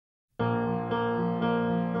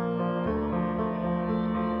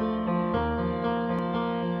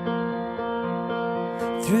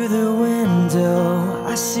Through the window,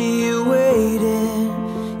 I see you waiting.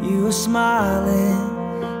 You are smiling,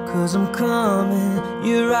 'cause I'm coming.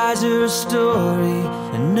 Your eyes are a story,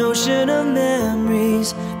 an ocean of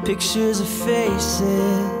memories, pictures of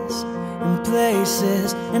faces and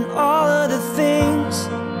places, and all of the things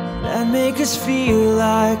that make us feel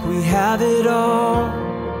like we have it all.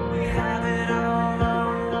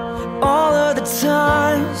 All of the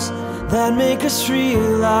times that make us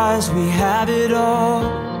realize we have it all.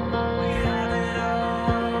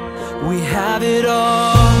 We have it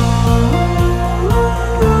all.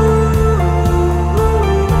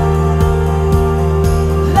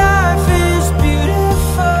 Life is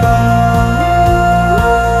beautiful.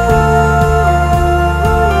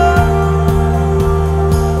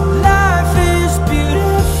 Life is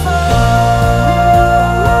beautiful.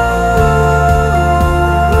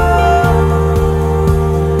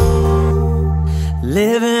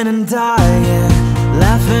 Living and dying,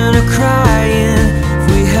 laughing or crying. If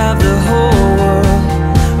we have the whole world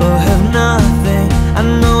or have nothing, I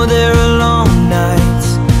know there are long nights,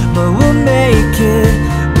 but we'll make it.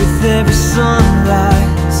 With every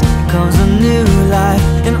sunrise comes a new life,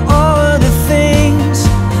 and all of the things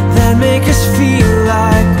that make us feel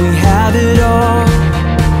like we have it all.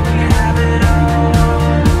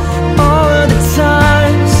 All of the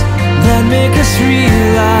times that make us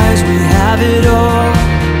realize we have it all.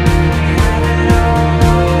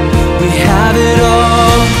 We have it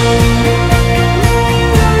all.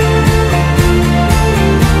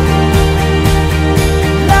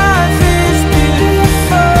 Life is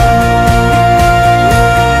beautiful.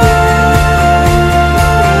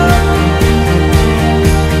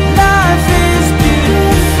 Life is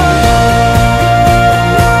beautiful.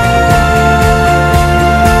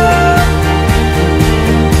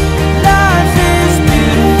 Life is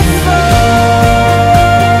beautiful.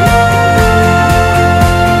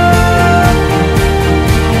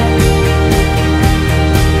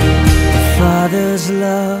 Father's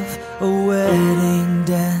love, a wedding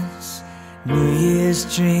dance, New Year's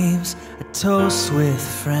dreams, a toast with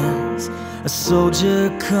friends, a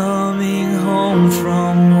soldier coming home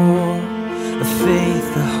from war, a faith,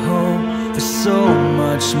 a hope for so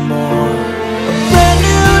much more. A brand